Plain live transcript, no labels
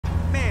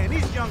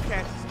young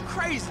cats is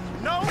crazy,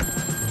 you know?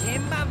 ¡Qué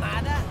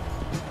mamada!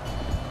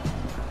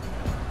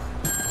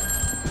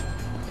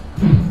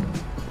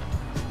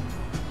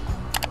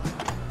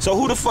 So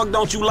who the fuck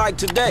don't you like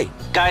today?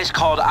 Guy's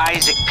called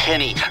Isaac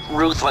Penny,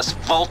 ruthless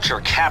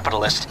vulture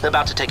capitalist,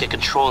 about to take a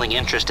controlling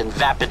interest in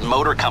Vapid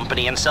Motor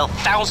Company and sell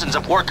thousands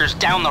of workers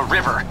down the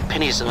river.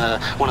 Penny's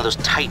one of those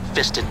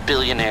tight-fisted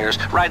billionaires,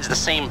 rides the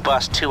same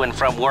bus to and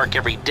from work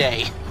every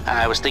day.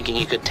 I was thinking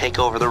you could take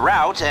over the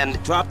route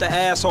and... Drop the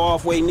ass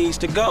off where he needs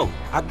to go.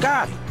 I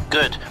got it.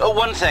 Good. Oh,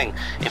 one thing.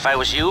 If I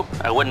was you,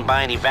 I wouldn't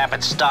buy any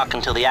Vapid stock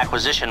until the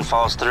acquisition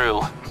falls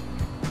through.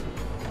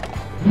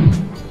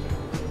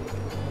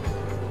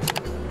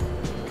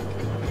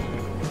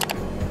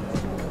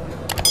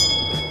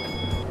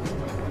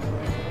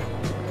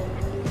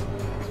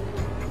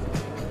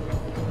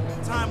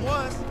 Time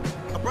was,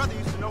 a brother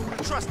used to know who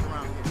to trust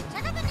around here.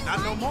 Check out the new Not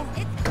no lights. more.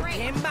 It's great.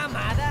 ¡Qué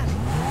mamada!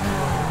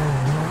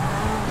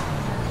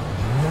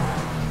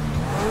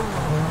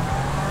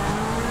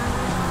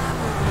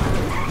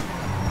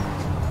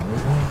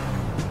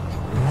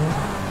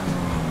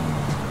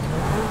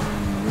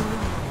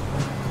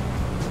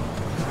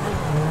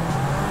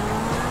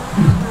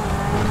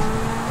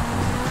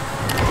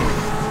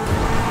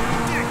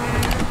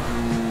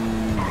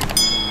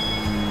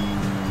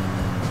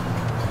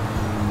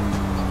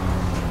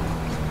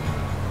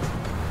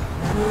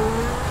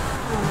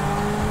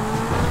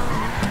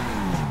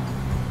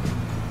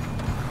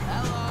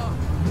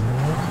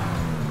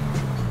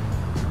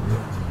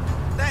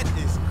 That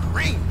is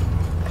green.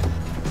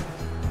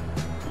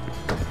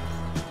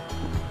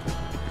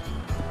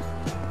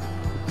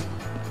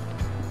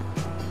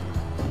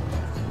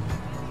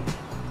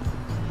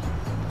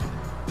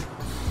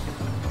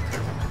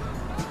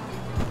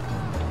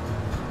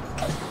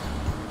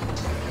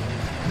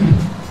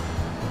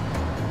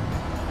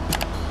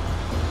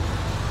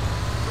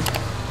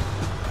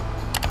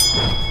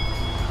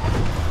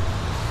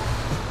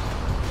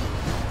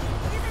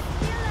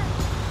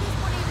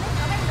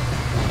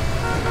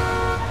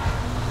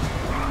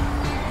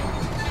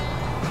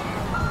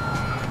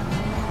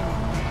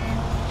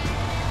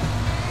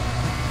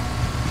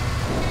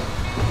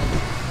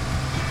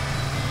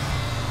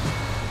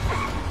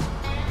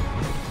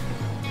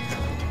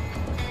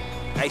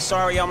 Hey,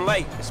 sorry I'm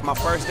late. It's my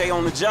first day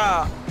on the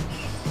job.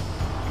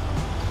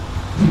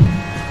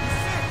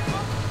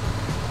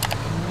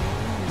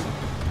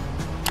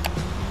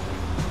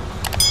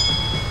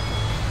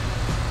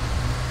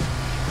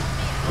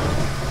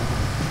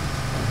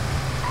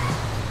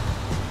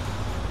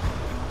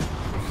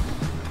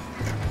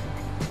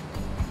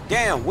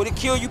 Damn, would it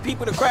kill you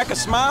people to crack a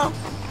smile?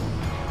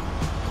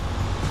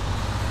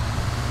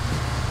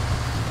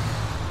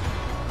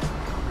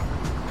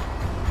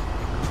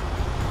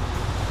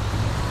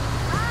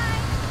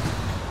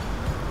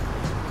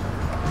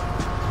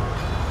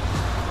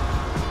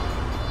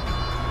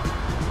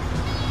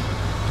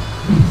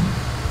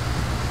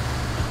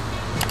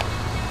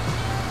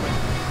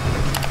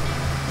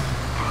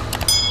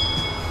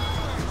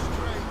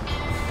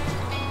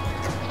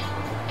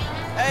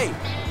 Hey,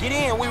 get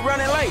in, we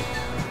running late.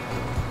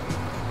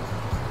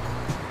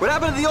 What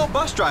happened to the old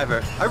bus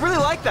driver? I really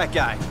like that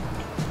guy.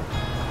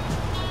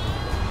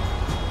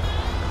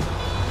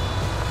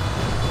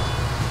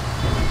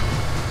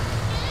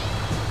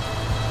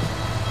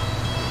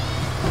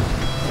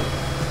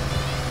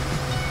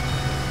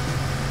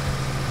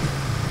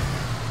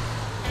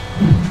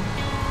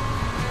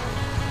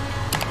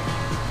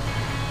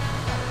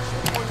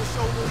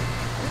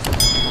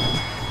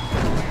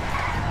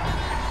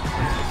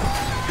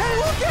 Hey,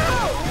 look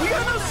out! We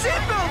got no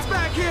seatbelts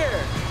back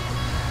here!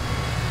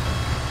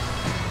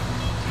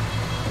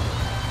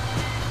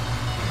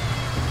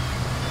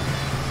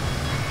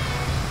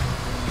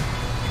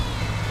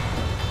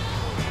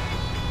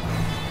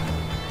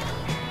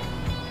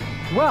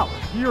 Well,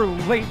 you're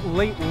late.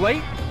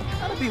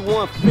 That'll be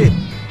 150.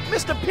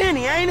 Mr.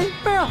 Penny, ain't it?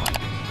 Well,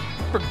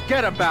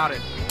 forget about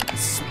it.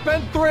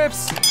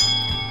 Spendthrifts!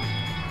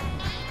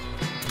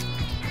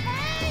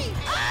 Hey!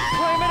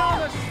 Blame it on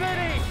the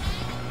city!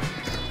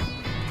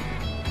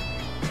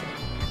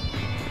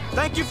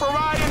 Thank you for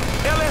riding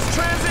LS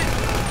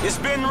Transit. It's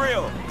been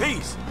real.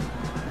 Peace.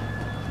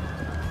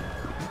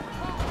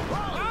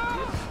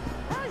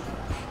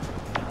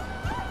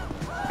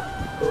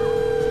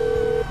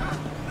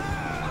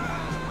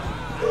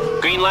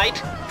 Green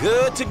light?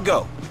 Good to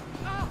go.